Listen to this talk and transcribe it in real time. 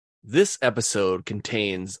This episode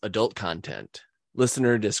contains adult content.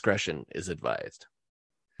 Listener discretion is advised.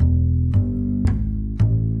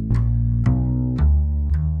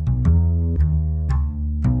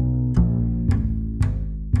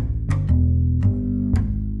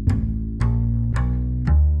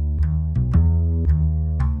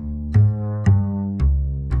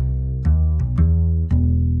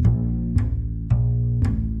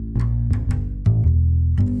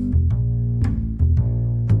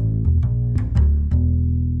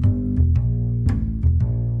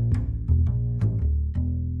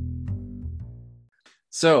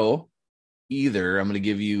 So either I'm going to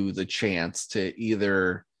give you the chance to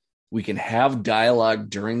either we can have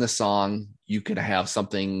dialogue during the song. You could have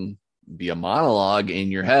something be a monologue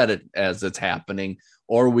in your head as it's happening,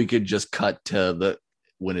 or we could just cut to the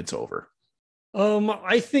when it's over.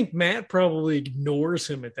 I think Matt probably ignores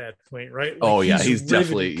him at that point, right? Like Oh yeah, he's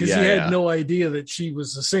definitely because he had no idea that she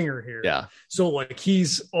was a singer here. Yeah. So like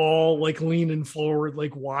he's all like leaning forward,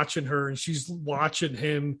 like watching her, and she's watching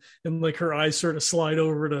him, and like her eyes sort of slide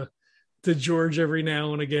over to George every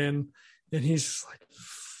now and again, and he's just like,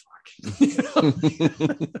 fuck.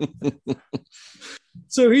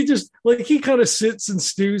 So he just like he kind of sits and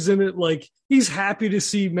stews in it, like he's happy to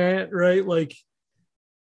see Matt, right? Like,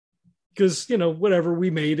 because whatever, we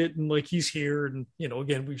made it and like he's here, and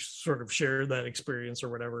again we sort of shared that experience or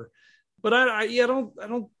whatever. But I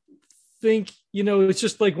don't think it's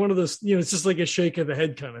just like one of those, it's just like a shake of the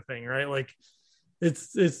head kind of thing, right? Like it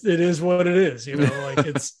is what it is, like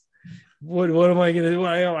it's what am I gonna do?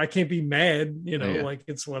 I can't be mad, Yeah. like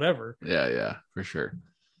it's whatever. Yeah, for sure.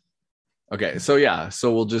 Okay, so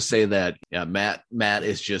we'll just say that Matt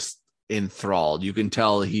is just enthralled. You can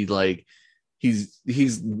tell he's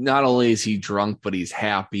not only is he drunk, but he's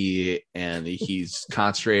happy and he's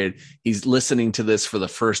concentrated. He's listening to this for the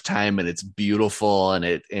first time, and it's beautiful, and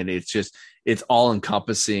it's all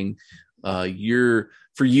encompassing. For you,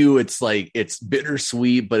 it's like it's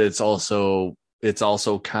bittersweet, but it's also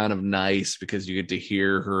kind of nice because you get to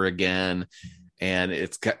hear her again. And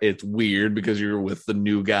it's weird because you're with the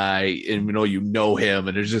new guy and you know him,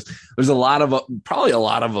 and there's probably a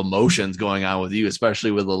lot of emotions going on with you, especially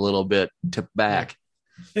with a little bit tipped back.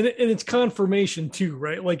 And it's confirmation too,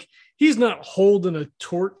 right? Like he's not holding a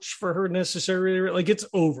torch for her necessarily. Like it's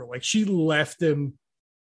over. Like she left him,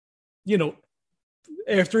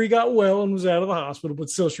 after he got well and was out of the hospital, but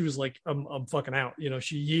still she was like, I'm fucking out.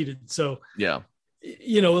 She yeeted. So yeah.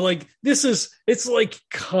 Like it's like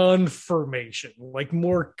confirmation, like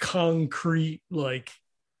more concrete, like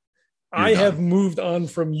you're I done. Have moved on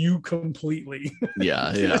from you completely.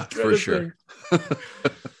 Yeah, for sure.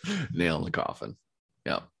 Nail in the coffin.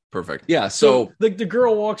 Yeah, perfect. Yeah, so the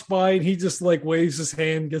girl walks by and he just like waves his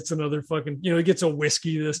hand, gets another fucking, he gets a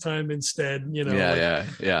whiskey this time instead, yeah.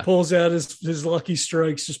 Pulls out his Lucky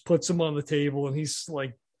Strikes, just puts them on the table, and he's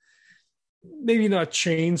like, maybe not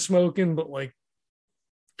chain smoking, but like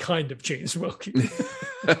kind of chain smoking.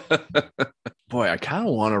 Boy, I kind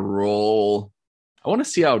of want to roll. I want to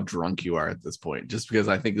see how drunk you are at this point, just because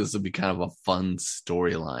I think this would be kind of a fun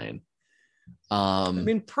storyline. I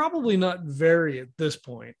mean, probably not very at this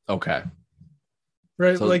point. Okay.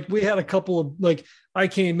 Right. So, like we had a couple of, like I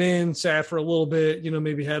came in, sat for a little bit,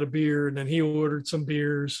 maybe had a beer, and then he ordered some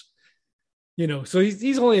beers, so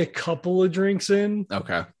he's only a couple of drinks in.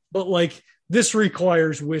 Okay. But like, this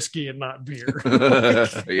requires whiskey and not beer.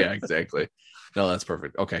 Yeah, exactly. No, that's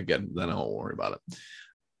perfect. Okay, good. Then I won't worry about it.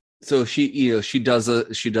 So she does a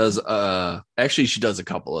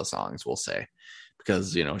couple of songs, we'll say,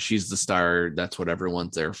 because she's the star. That's what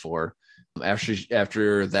everyone's there for.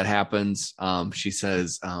 After that happens, she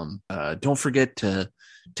says, don't forget to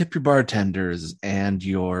tip your bartenders and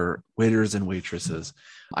your waiters and waitresses.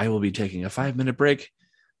 I will be taking a 5-minute break,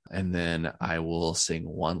 and then I will sing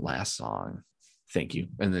one last song. Thank you.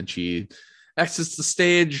 And then she exits the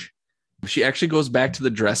stage. She actually goes back to the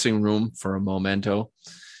dressing room for a momento.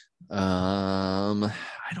 I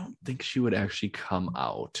don't think she would actually come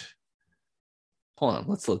out. Hold on.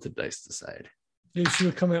 Let's let the dice decide. Yeah, she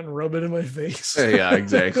would come out and rub it in my face. Yeah,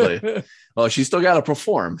 exactly. Well, she's still got to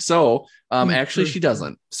perform. So actually she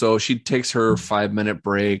doesn't. So she takes her 5-minute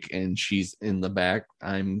break, and she's in the back,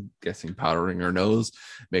 I'm guessing powdering her nose,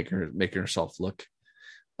 making herself look,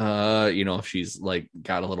 if she's like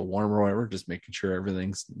got a little warmer or whatever, just making sure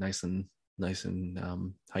everything's nice and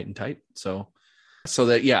tight and tight. So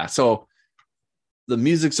the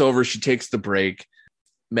music's over. She takes the break.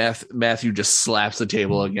 Matthew just slaps the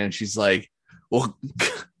table again. She's like, well,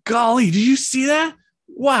 golly, did you see that?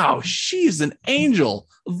 Wow, she's an angel,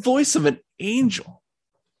 a voice of an angel.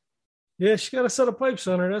 Yeah, she got a set of pipes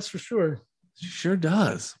on her, that's for sure. She sure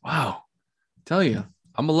does. Wow. Tell you,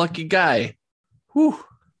 I'm a lucky guy. Whew.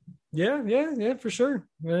 Yeah, for sure.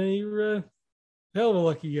 You're a hell of a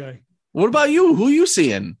lucky guy. What about you? Who you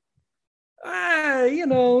seeing?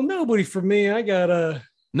 Nobody for me. I got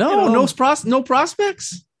No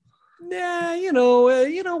prospects. Yeah,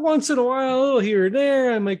 once in a while, a little here and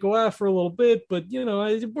there, I might go out for a little bit, but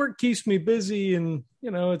work keeps me busy, and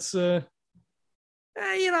it's I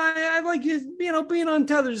like being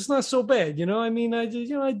untethered. It's not so bad, I mean, I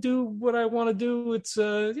just I do what I want to do. It's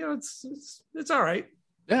it's all right.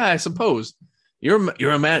 Yeah, I suppose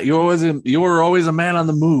you're a man. You were always a man on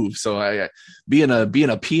the move. So I being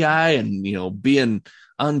a PI and being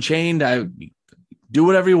unchained, I do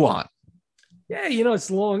whatever you want. Yeah, it's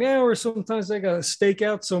long hours. Sometimes I gotta stake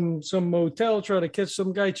out some motel, try to catch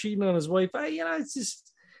some guy cheating on his wife. It's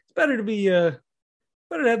better to be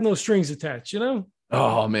better to have no strings attached.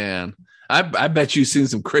 Oh man, I bet you've seen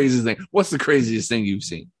some crazy things. What's the craziest thing you've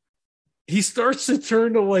seen? He starts to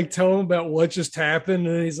turn to tell him about what just happened,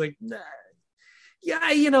 and he's like, nah. Yeah,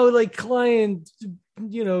 client,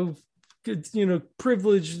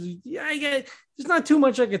 privilege. Yeah, there's not too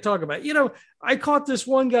much I could talk about. I caught this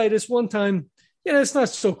one guy this one time. It's not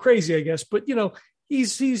so crazy, I guess, but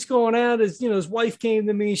he's going out. His wife came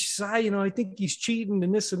to me. She said, I think he's cheating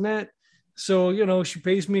and this and that. So she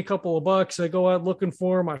pays me a couple of bucks. I go out looking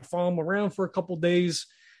for him. I follow him around for a couple of days.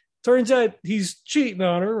 Turns out he's cheating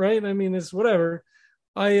on her, right? I mean, it's whatever.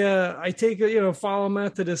 I take follow him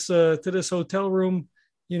out to this hotel room.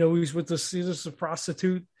 He's with this a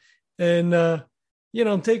prostitute, and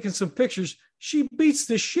I'm taking some pictures. She beats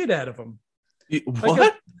the shit out of him.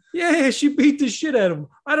 What? Yeah, she beat the shit out of him.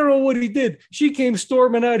 I don't know what he did. She came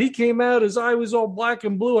storming out. He came out. His eye was all black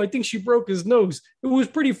and blue. I think she broke his nose. It was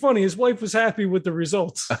pretty funny. His wife was happy with the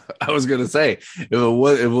results. I was going to say, if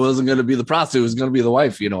it wasn't going to be the prostitute, it was going to be the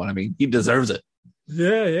wife. You know what I mean? He deserves it.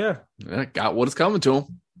 Yeah. Got what is coming to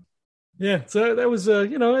him. Yeah. So that was,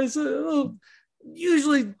 it's a little,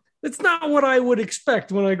 usually it's not what I would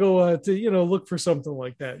expect when I go to, look for something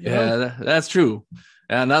like that. That's true.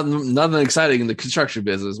 Yeah, nothing exciting in the construction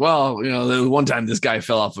business. Well, there was one time this guy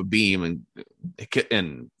fell off a beam and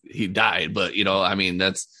he died. But I mean,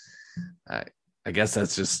 I guess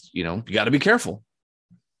that's just you got to be careful.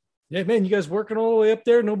 Yeah, man, you guys working all the way up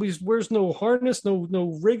there. Nobody's wears no harness,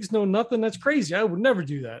 no rigs, no nothing. That's crazy. I would never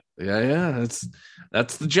do that. Yeah,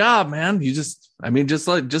 that's the job, man. just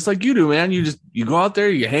like you do, man. You go out there,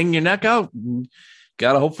 you hang your neck out.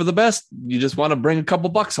 Got to hope for the best. You just want to bring a couple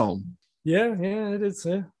bucks home. Yeah, it is.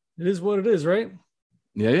 It is what it is, right?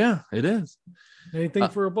 Yeah, it is. Anything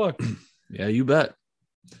for a buck. Yeah, you bet.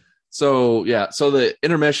 So the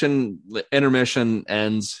intermission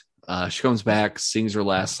ends. She comes back, sings her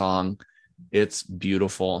last song. It's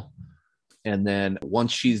beautiful. And then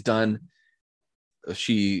once she's done,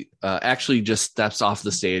 she actually just steps off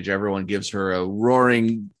the stage. Everyone gives her a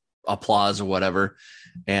roaring applause or whatever.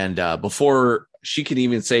 And before she can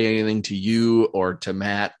even say anything to you or to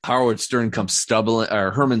Matt, Herman Stern comes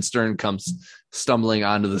stumbling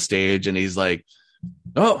onto the stage, and he's like,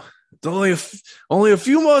 "Oh, it's only a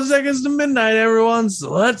few more seconds to midnight, everyone.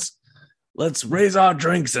 So let's raise our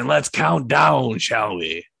drinks and let's count down, shall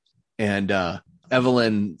we?" And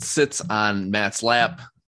Evelyn sits on Matt's lap,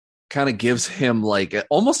 kind of gives him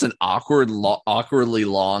almost an awkwardly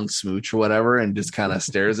long smooch or whatever, and just kind of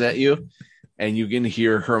stares at you. And you can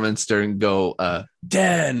hear Herman Stern go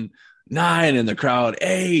 10, 9 in the crowd,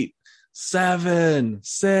 8, 7,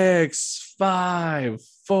 6, 5,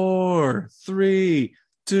 4, 3,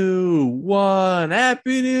 2, 1.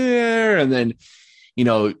 Happy New Year. And then,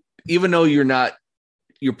 even though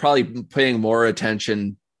you're probably paying more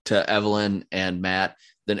attention to Evelyn and Matt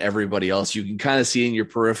than everybody else, you can kind of see in your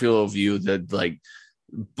peripheral view that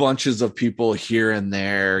bunches of people here and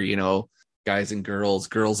there, guys and girls,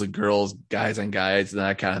 girls and girls, guys and guys, and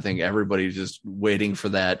that kind of thing. Everybody's just waiting for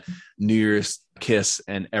that New Year's kiss,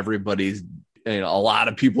 and everybody's, a lot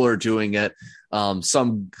of people are doing it.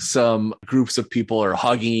 Some groups of people are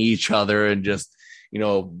hugging each other and just,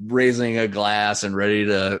 raising a glass and ready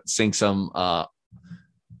to sing some, I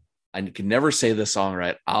can never say this song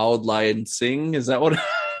right. Auld Lang Syne. Is that what?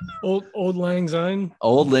 Auld Lang Syne.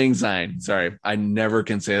 Auld Lang Syne. Sorry. I never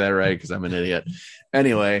can say that right because I'm an idiot.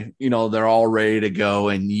 Anyway, they're all ready to go,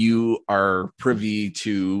 and you are privy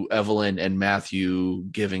to Evelyn and Matthew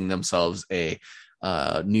giving themselves a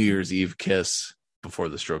New Year's Eve kiss before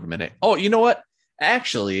the stroke of midnight. Oh, you know what?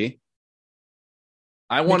 Actually,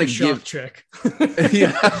 I want to give check.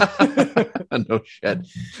 Yeah. No shit.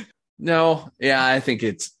 No. Yeah, I think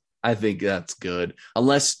it's I think that's good.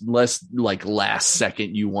 Unless like last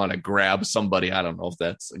second you want to grab somebody. I don't know if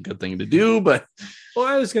that's a good thing to do, but Well,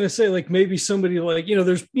 I was going to say, like, maybe somebody like,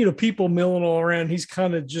 there's, people milling all around. He's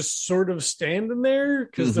kind of just sort of standing there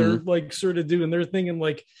because they're like sort of doing their thing. And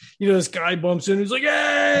like, this guy bumps in. He's like,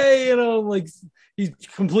 hey, like he's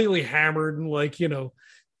completely hammered and like,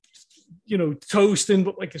 toasting,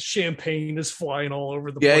 but like a champagne is flying all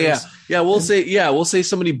over the place. Yeah. We'll say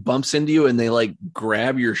somebody bumps into you and they like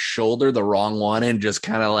grab your shoulder, the wrong one, and just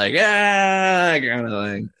kind of like, kind of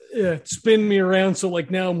thing. Yeah, spin me around. So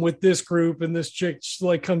like now I'm with this group and this chick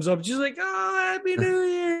like comes up. She's like, "Oh, Happy New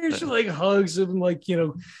Year." She like hugs him, like,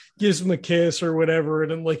 gives him a kiss or whatever.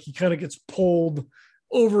 And then like he kind of gets pulled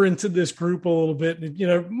over into this group a little bit.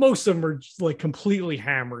 And, most of them are like completely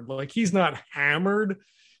hammered. Like he's not hammered,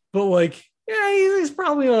 but like, yeah, he's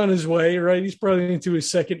probably on his way, right? He's probably into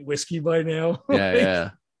his second whiskey by now. Yeah.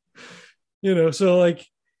 So like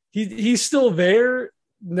he's still there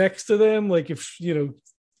next to them. Like if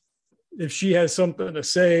she has something to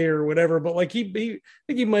say or whatever, but like I think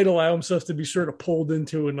he might allow himself to be sort of pulled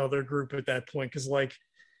into another group at that point. Cause like,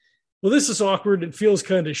 well, this is awkward. It feels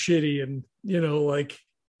kind of shitty. And, like,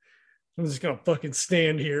 I'm just going to fucking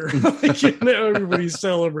stand here. Like, everybody's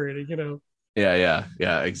celebrating, Yeah,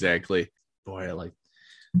 exactly. Boy, I'll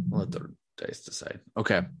let the dice decide.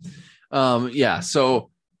 Okay. Yeah. So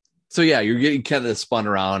yeah, you're getting kind of spun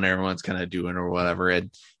around. Everyone's kind of doing or whatever.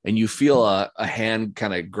 And you feel a hand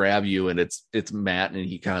kind of grab you, and it's Matt, and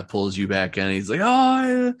he kind of pulls you back in. He's like,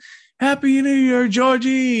 "Oh, Happy New Year,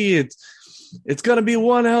 Georgie. It's going to be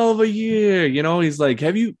one hell of a year." He's like,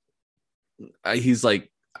 he's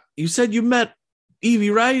like, "You said you met Evie,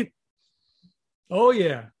 right?" Oh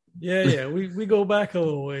yeah. Yeah. we go back a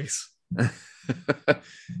little ways. And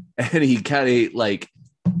he kind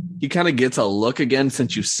of gets a look again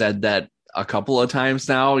since you said that a couple of times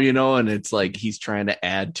now, and it's like he's trying to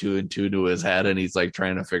add 2 and 2 to his head, and he's like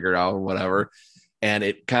trying to figure it out or whatever, and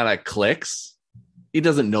it kind of clicks. He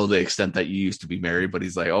doesn't know the extent that you used to be married, but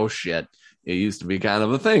he's like, oh shit, it used to be kind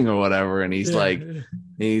of a thing or whatever. And he's like,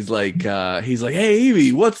 hey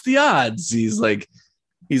Evie, what's the odds? He's like,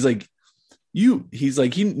 you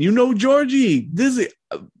know Georgie,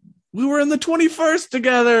 we were in the 21st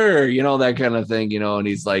together, that kind of thing, and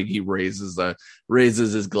he's like, he raises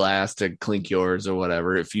his glass to clink yours or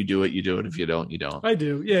whatever. If you do it, you do it. If you don't, you don't. I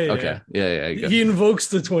do. Yeah. Okay. Yeah. He invokes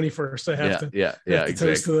the 21st. I have to. Yeah. Exactly.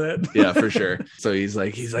 Toast to that. Yeah, for sure. So he's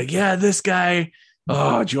like, yeah, this guy.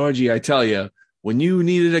 Oh, Georgie, I tell you, when you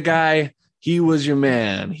needed a guy, he was your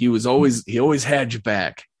man. He always had your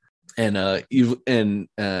back. And Evelyn's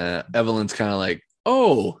kind of like,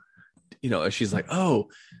 oh, she's like, oh,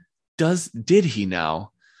 did he now?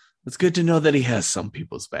 It's good to know that he has some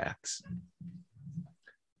people's backs.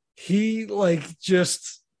 He like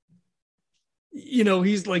just,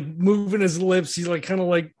 he's like moving his lips. He's like kind of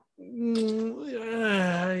like,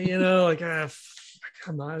 like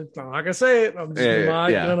I'm not gonna say it. I'm just not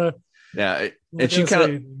gonna. Yeah, and she kind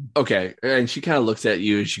of okay, and she kind of looks at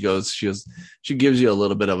you and she gives you a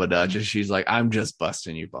little bit of a nudge, and she's like, "I'm just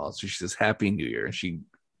busting your balls." So she says, "Happy New Year," and she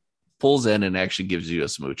pulls in and actually gives you a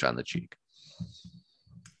smooch on the cheek.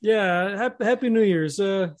 Yeah, happy New Year's.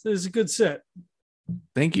 This is a good set.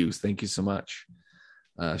 Thank you so much.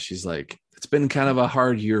 She's like, it's been kind of a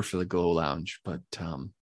hard year for the Glow Lounge, but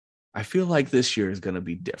I feel like this year is going to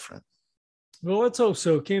be different. Well, let's hope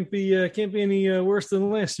so. Can't be any worse than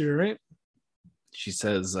last year, right? She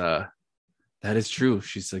says, that is true.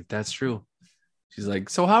 She's like, that's true. She's like,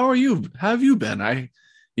 so how are you? How have you been?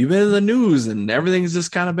 You've been in the news and everything's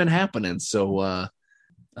just kind of been happening. So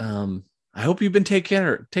I hope you've been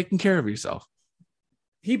taking care of yourself.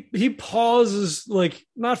 He pauses, like,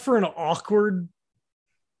 not for an awkward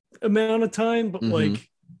amount of time, but like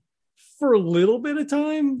for a little bit of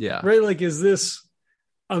time. Yeah. Right. Like, is this,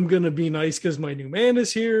 I'm going to be nice because my new man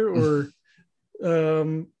is here, or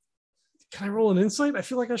can I roll an insight? I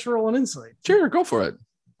feel like I should roll an insight. Sure. Go for it.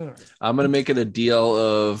 All right. I'm going to make it a deal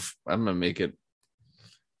of, I'm going to make it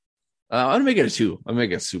a 2. I'm going to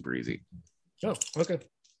make it super easy. Oh, okay.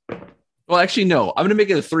 Well, actually, no. I'm going to make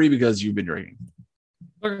it a 3 because you've been drinking.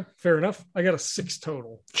 Okay, fair enough. I got a 6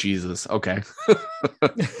 total. Jesus. Okay.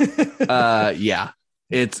 Yeah.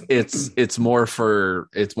 It's more for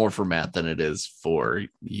Matt than it is for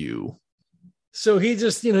you. So he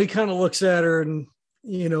just, he kind of looks at her and,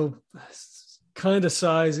 kind of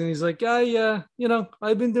sighs, and he's like, yeah,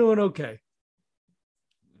 I've been doing okay.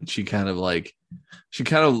 She kind of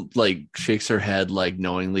shakes her head, like,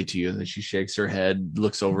 knowingly to you. And then she shakes her head,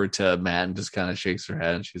 looks over to Matt and just kind of shakes her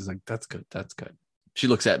head. And she's like, that's good. That's good. She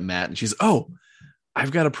looks at Matt and she's, oh,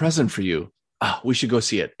 I've got a present for you. oh, we should go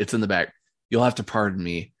see it. It's in the back. You'll have to pardon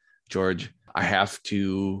me, George. I have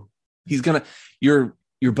to. Your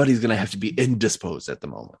buddy's gonna have to be indisposed at the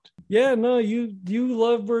moment. Yeah, no, you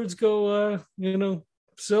lovebirds go,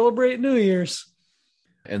 celebrate New Year's.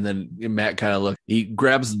 And then Matt kind of he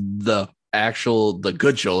grabs the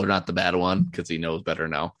good shoulder, not the bad one, because he knows better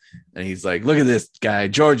now. And he's like, look at this guy,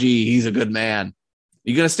 Georgie. He's a good man.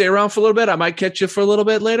 You going to stay around for a little bit? I might catch you for a little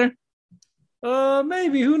bit later.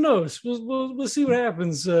 Maybe. Who knows? We'll see what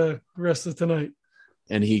happens the rest of tonight.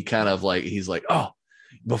 And he kind of he's like, oh,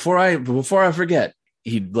 before I forget,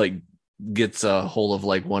 he gets a hold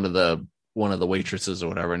of one of the waitresses or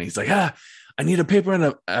whatever. And he's like, I need a paper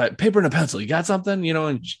and a pencil. You got something,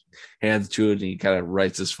 and hands to it. And he kind of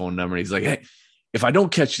writes his phone number. And he's like, hey, if I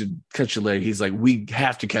don't catch you later, he's like, we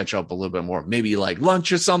have to catch up a little bit more. Maybe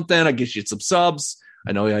lunch or something. I get you some subs.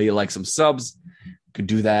 I know how you like some subs. Could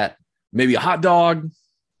do that. Maybe a hot dog.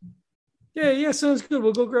 Yeah, sounds good.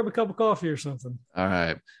 We'll go grab a cup of coffee or something. All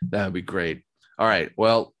right. That would be great. All right.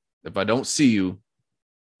 Well, if I don't see you,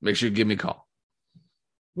 make sure you give me a call.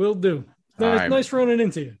 Will do. Nice running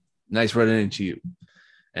into you. Nice running into you.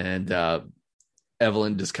 And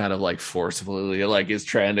Evelyn just kind of forcefully is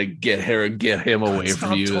trying to get him away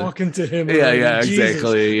from you. Talking to him. Yeah,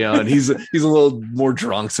 exactly. And he's a little more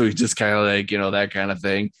drunk, so he's just kind of that kind of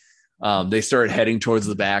thing. They start heading towards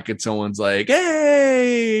the back, and someone's like,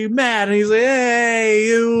 "Hey, Matt," and he's like, "Hey,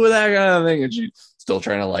 you," that kind of thing, and she's still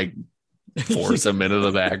trying to force him into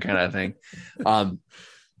the back, kind of thing.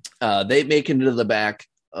 They make it into the back.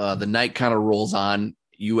 The night kind of rolls on.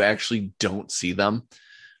 You actually don't see them.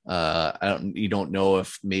 You don't know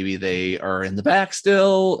if maybe they are in the back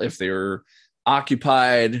still, if they're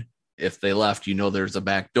occupied, if they left. There's a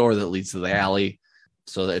back door that leads to the alley.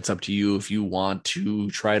 So it's up to you if you want to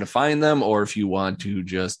try to find them or if you want to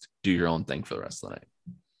just do your own thing for the rest of the night.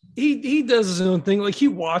 He does his own thing. He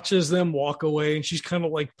watches them walk away, and she's kind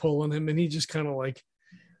of pulling him, and he just kind of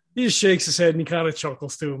he just shakes his head and he kind of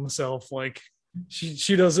chuckles to himself.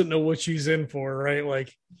 She doesn't know what she's in for, right?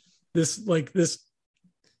 These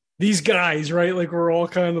guys, right? We're all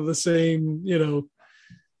kind of the same,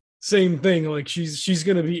 same thing. She's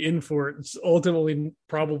going to be in for it. It's ultimately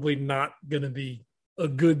probably not going to be a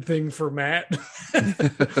good thing for Matt.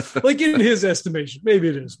 In his estimation, maybe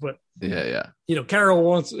it is, but yeah. Carol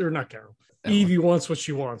wants, or not Carol, Evie wants what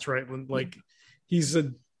she wants, right? When he's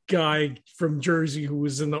a guy from Jersey who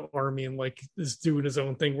was in the army and is doing his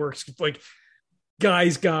own thing, works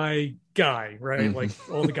guy, right?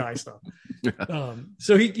 All the guy stuff.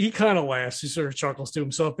 So he kind of laughs, he sort of chuckles to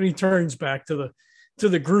himself, and he turns back to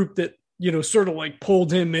the group that sort of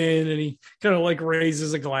pulled him in, and he kind of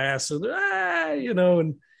raises a glass and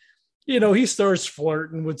and he starts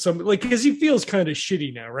flirting with somebody, because he feels kind of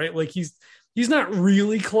shitty now, right? He's not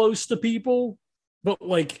really close to people, but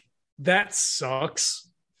that sucks,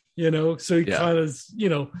 so he kind of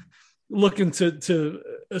looking to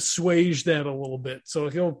assuage that a little bit. So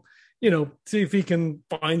he'll, see if he can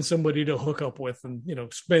find somebody to hook up with and,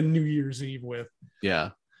 spend New Year's Eve with.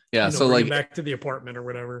 Yeah. Yeah. So back to the apartment or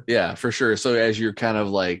whatever. Yeah, for sure. So as you're kind of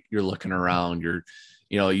you're looking around,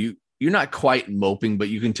 you're not quite moping, but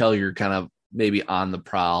you can tell you're kind of maybe on the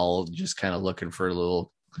prowl, just kind of looking for a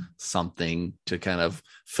little something to kind of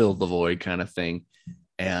fill the void kind of thing.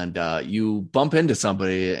 And you bump into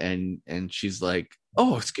somebody and she's like,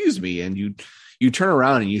 "Oh, excuse me." And you turn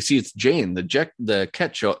around and you see it's Jane, it's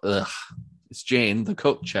Jane, the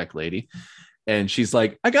coat check lady. And she's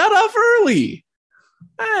like, "I got off early.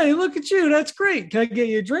 Hey, look at you. That's great. Can I get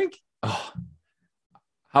you a drink?" "Oh,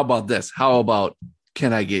 how about this? How about,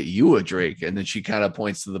 can I get you a drink?" And then she kind of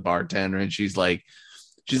points to the bartender and she's like,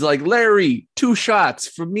 "Larry, 2 shots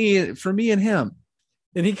for me and him."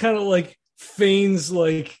 And he kind of feigns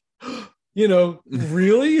really?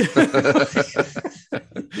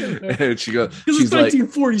 And she goes, she's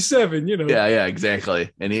 1947, Yeah, exactly.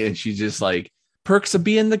 And she's just perks of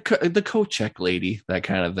being the coat check lady, that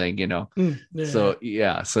kind of thing,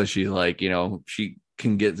 Yeah. So she's she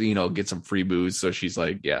can get some free booze. So she's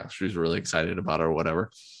she's really excited about it or whatever.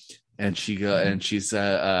 And she's it's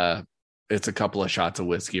a couple of shots of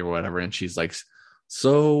whiskey or whatever. And she's like,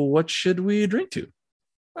 "So what should we drink to?"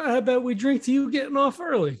 "How about we drink to you getting off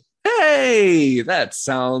early?" "Hey, that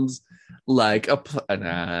sounds like nah,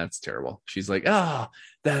 that's terrible." She's like, "Oh,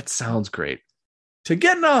 that sounds great. To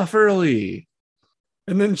getting off early."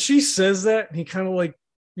 And then she says that, and he kind of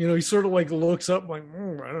he sort of looks up I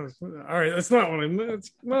don't know. All right, that's not what I meant.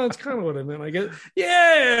 It's kind of what I meant, I guess.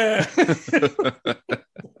 Yeah.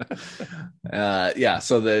 Yeah.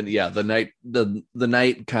 So then, the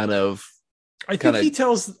night kind of. I think he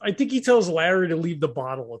tells Larry to leave the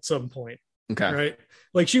bottle at some point. Okay. right?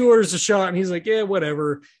 Like she orders a shot and he's like, yeah,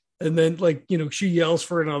 whatever. And then like, she yells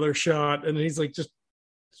for another shot and he's like, just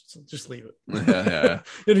leave it. Yeah.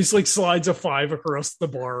 And he's like slides a 5 across the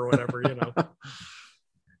bar or whatever.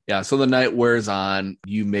 Yeah. So the night wears on.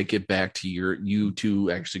 You make it back to you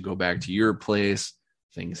two actually go back to your place.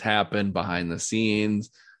 Things happen behind the scenes.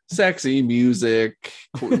 Sexy music,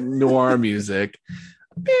 noir music.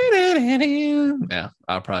 Yeah,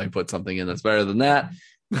 I'll probably put something in that's better than that.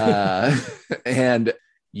 And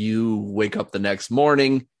you wake up the next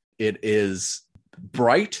morning. It is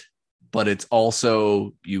bright, but it's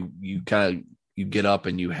also you get up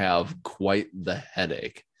and you have quite the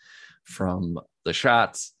headache from the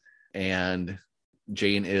shots, and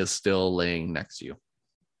Jane is still laying next to you.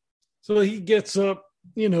 So he gets up,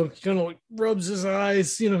 kind of like rubs his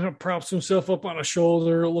eyes, kind of props himself up on a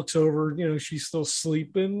shoulder, looks over, she's still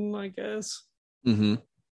sleeping, I guess. Mm-hmm.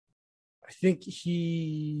 I think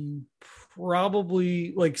he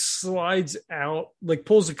probably like slides out, like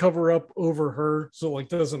pulls the cover up over her so like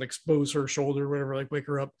doesn't expose her shoulder or whatever, like wake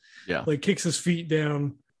her up. Yeah. Like kicks his feet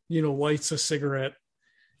down, lights a cigarette,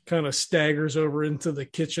 kind of staggers over into the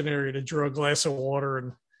kitchen area to draw a glass of water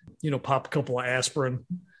and, pop a couple of aspirin.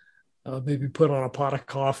 Maybe put on a pot of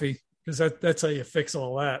coffee because that's how you fix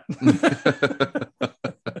all that.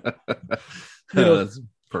 That's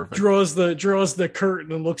perfect. Draws the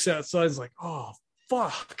curtain and looks outside. It's like, oh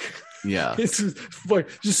fuck. Yeah. It's like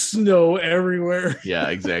just snow everywhere. Yeah,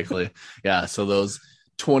 exactly. Yeah. So those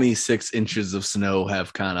 26 inches of snow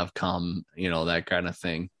have kind of come, that kind of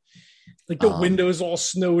thing. Like the window's all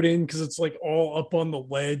snowed in because it's like all up on the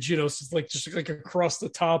ledge, so it's like just like across the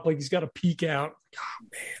top, like he's got to peek out. Oh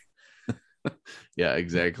man. Yeah,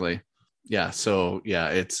 exactly. Yeah. So yeah,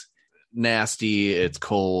 it's nasty. It's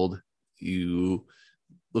cold. You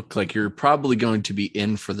look like you're probably going to be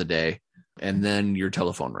in for the day. And then your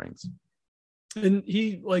telephone rings. And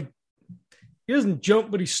he doesn't jump,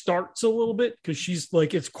 but he starts a little bit because she's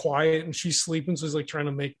like, it's quiet and she's sleeping. So he's like trying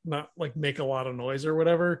to make a lot of noise or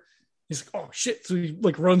whatever. He's like, oh shit. So he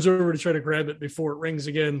like runs over to try to grab it before it rings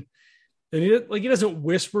again. And he doesn't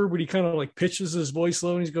whisper, but he kind of like pitches his voice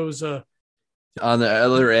low and he goes, on the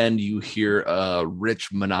other end, you hear a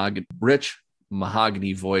rich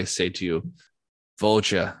mahogany voice say to you,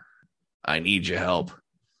 Volcha, I need your help.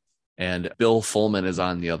 And Bill Fullman is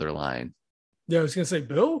on the other line. Yeah, I was going to say,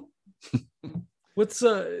 Bill, what's,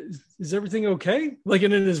 is everything okay? Like,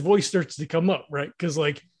 and then his voice starts to come up, right? Because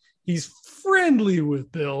like he's friendly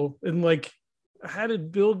with Bill and like, how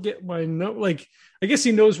did Bill get my note? Like, I guess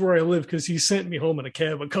he knows where I live because he sent me home in a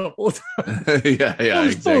cab a couple of times. yeah,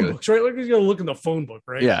 exactly. Phone books, right? Like he's gonna look in the phone book,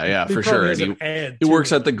 right? Yeah, for sure. He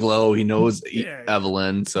works at the Glow. He knows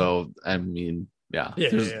Evelyn, so I mean,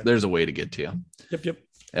 there's a way to get to you. Yep.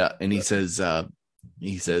 Yeah, and he says,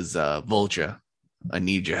 Volcha, I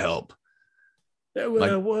need your help.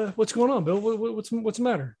 What's going on, Bill? What's the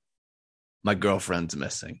matter? My girlfriend's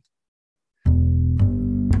missing.